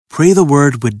Pray the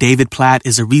Word with David Platt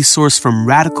is a resource from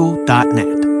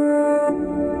radical.net.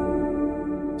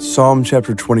 Psalm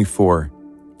chapter 24,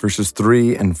 verses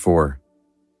 3 and 4.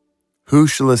 Who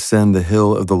shall ascend the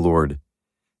hill of the Lord,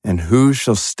 and who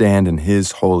shall stand in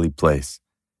his holy place?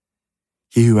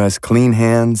 He who has clean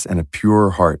hands and a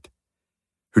pure heart,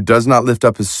 who does not lift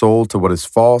up his soul to what is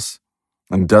false,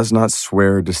 and does not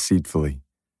swear deceitfully.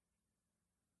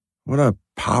 What a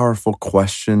powerful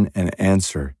question and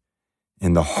answer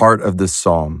in the heart of this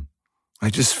psalm. I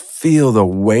just feel the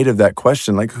weight of that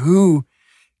question. Like, who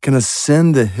can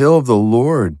ascend the hill of the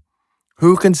Lord?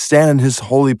 Who can stand in his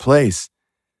holy place?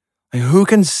 Like, who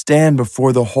can stand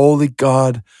before the holy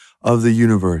God of the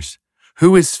universe?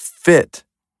 Who is fit?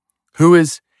 Who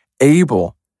is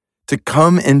able to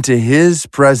come into his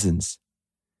presence?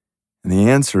 And the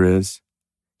answer is,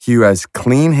 he who has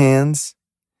clean hands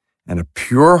and a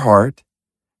pure heart.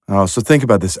 So think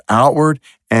about this, outward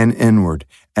and inward.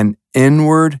 An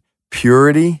inward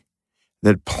purity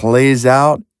that plays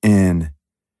out in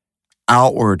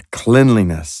outward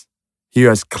cleanliness. He who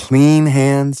has clean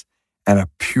hands and a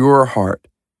pure heart,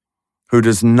 who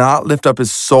does not lift up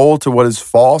his soul to what is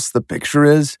false. The picture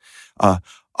is a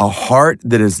heart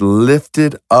that is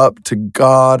lifted up to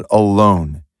God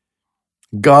alone.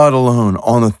 God alone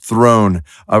on the throne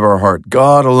of our heart.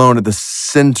 God alone at the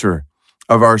center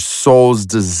of our soul's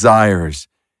desires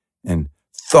and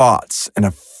thoughts and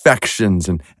affections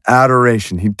and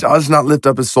adoration. He does not lift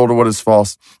up his soul to what is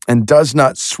false and does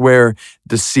not swear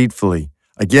deceitfully.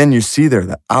 Again, you see there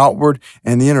the outward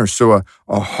and the inner. So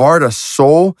a heart, a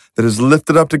soul that is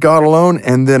lifted up to God alone,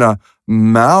 and then a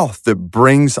mouth that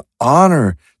brings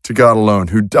honor to God alone,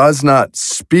 who does not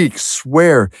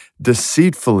swear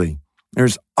deceitfully.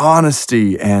 There's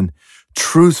honesty and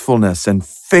truthfulness and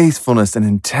faithfulness and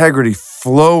integrity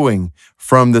flowing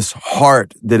from this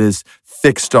heart that is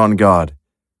fixed on God.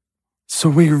 So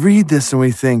we read this and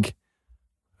we think,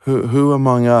 who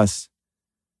among us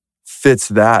fits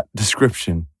that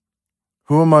description?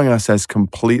 Who among us has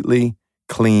completely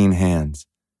clean hands,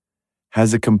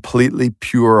 has a completely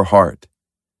pure heart?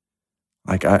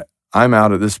 Like I'm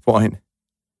out at this point.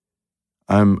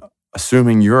 I'm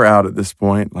assuming you're out at this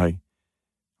point. Like,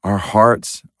 our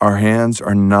hearts, our hands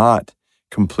are not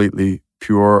completely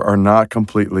pure, are not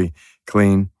completely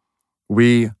clean.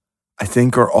 We, I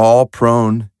think, are all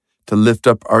prone to lift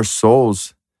up our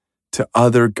souls to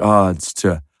other gods,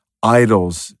 to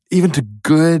idols, even to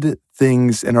good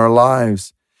things in our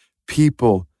lives,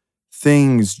 people,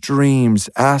 things, dreams,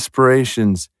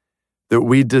 aspirations that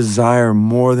we desire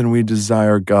more than we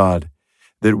desire God,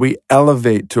 that we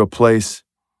elevate to a place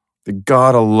that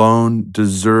God alone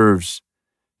deserves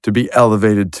to be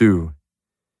elevated to.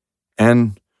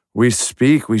 And we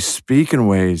speak in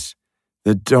ways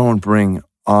that don't bring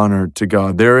honor to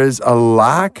God. There is a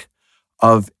lack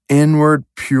of inward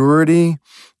purity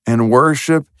and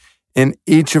worship in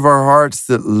each of our hearts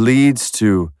that leads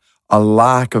to a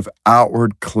lack of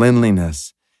outward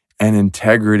cleanliness and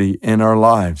integrity in our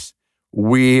lives.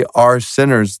 We are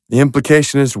sinners. The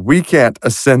implication is we can't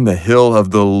ascend the hill of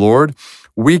the Lord.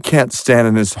 We can't stand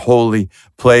in his holy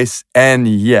place, and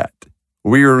yet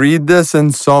we read this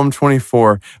in Psalm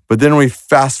 24, but then we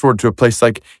fast forward to a place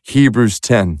like Hebrews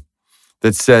 10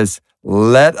 that says,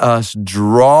 let us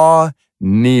draw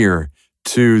near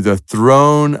to the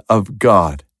throne of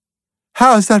God.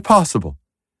 How is that possible?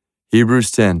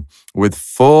 Hebrews 10, with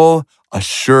full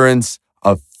assurance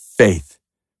of faith.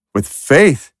 With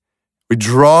faith, we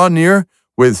draw near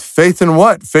with faith in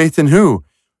what? Faith in who?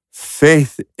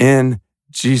 Faith in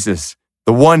Jesus,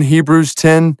 the one Hebrews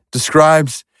 10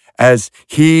 describes as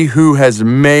he who has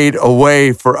made a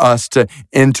way for us to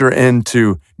enter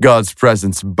into God's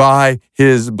presence by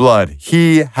his blood.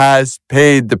 He has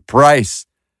paid the price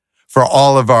for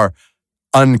all of our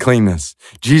uncleanness.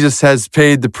 Jesus has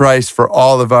paid the price for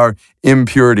all of our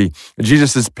impurity.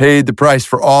 Jesus has paid the price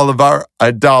for all of our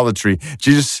idolatry.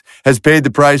 Jesus has paid the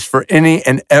price for any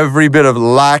and every bit of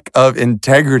lack of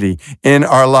integrity in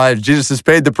our lives. Jesus has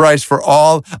paid the price for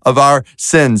all of our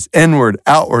sins, inward,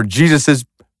 outward. Jesus has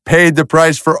paid the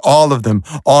price for all of them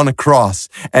on a cross.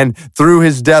 And through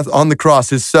his death on the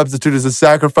cross, his substitute is a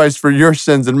sacrifice for your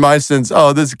sins and my sins.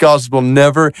 Oh, this gospel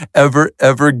never, ever,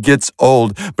 ever gets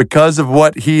old. Because of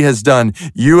what he has done,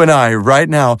 you and I right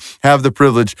now have the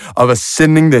privilege of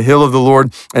ascending the hill of the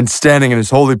Lord and standing in his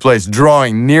holy place,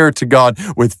 drawing near to God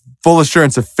with full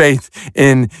assurance of faith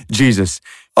in Jesus.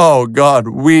 Oh, God,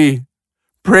 we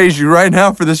praise you right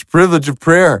now for this privilege of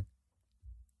prayer.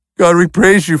 God, we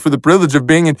praise you for the privilege of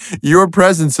being in your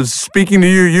presence, of speaking to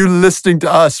you, you listening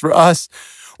to us, for us,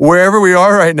 wherever we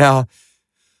are right now.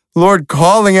 Lord,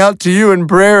 calling out to you in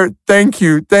prayer, thank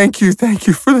you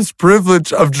for this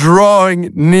privilege of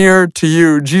drawing near to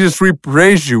you. Jesus, we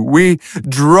praise you. We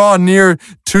draw near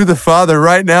to the Father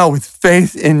right now with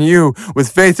faith in you, with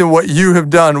faith in what you have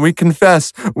done. We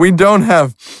confess we don't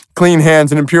have clean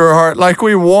hands and a pure heart like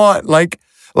we want, like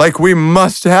we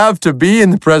must have to be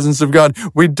in the presence of God.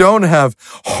 We don't have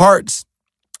hearts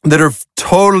that are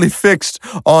totally fixed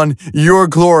on your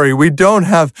glory. We don't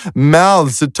have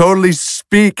mouths that totally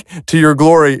speak to your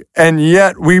glory. And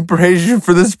yet we praise you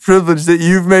for this privilege that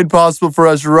you've made possible for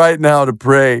us right now to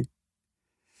pray,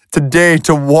 today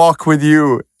to walk with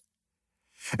you.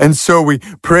 And so we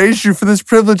praise you for this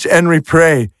privilege, and we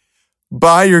pray,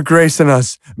 by your grace in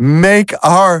us, make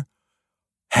our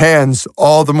hands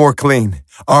all the more clean,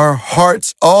 our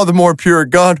hearts all the more pure.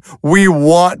 God, we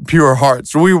want pure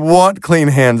hearts. We want clean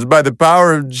hands. By the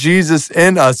power of Jesus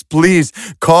in us, please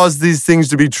cause these things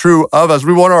to be true of us.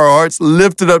 We want our hearts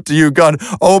lifted up to you. God,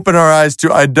 open our eyes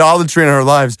to idolatry in our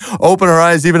lives. Open our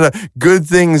eyes even to good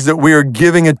things that we are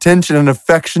giving attention and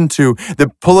affection to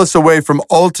that pull us away from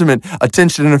ultimate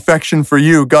attention and affection for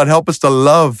you. God, help us to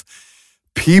love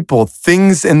people,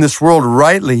 things in this world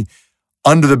rightly,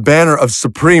 under the banner of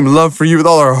supreme love for you with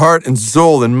all our heart and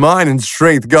soul and mind and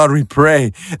strength. God, we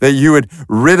pray that you would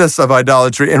rid us of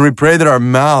idolatry, and we pray that our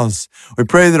mouths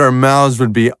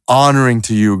would be honoring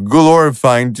to you,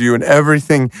 glorifying to you in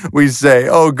everything we say.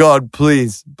 Oh God,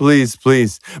 please, please,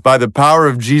 please, by the power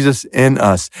of Jesus in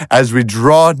us, as we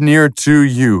draw near to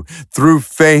you through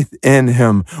faith in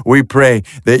him, we pray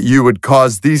that you would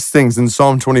cause these things in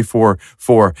Psalm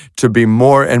 24:4 to be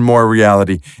more and more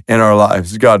reality in our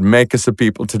lives. God, make us a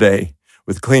people today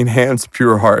with clean hands,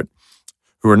 pure heart,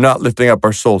 who are not lifting up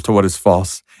our soul to what is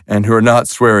false and who are not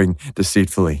swearing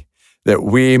deceitfully, that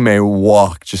we may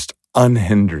walk just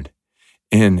unhindered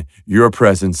in your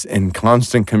presence, in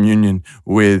constant communion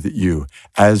with you,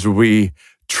 as we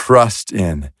trust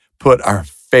in, put our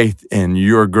faith in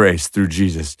your grace through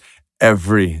Jesus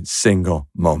every single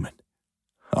moment.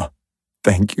 Oh,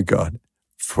 thank you, God,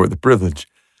 for the privilege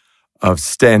of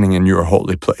standing in your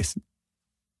holy place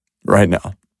right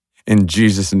now. In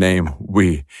Jesus' name,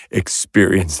 we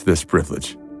experience this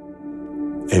privilege.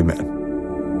 Amen.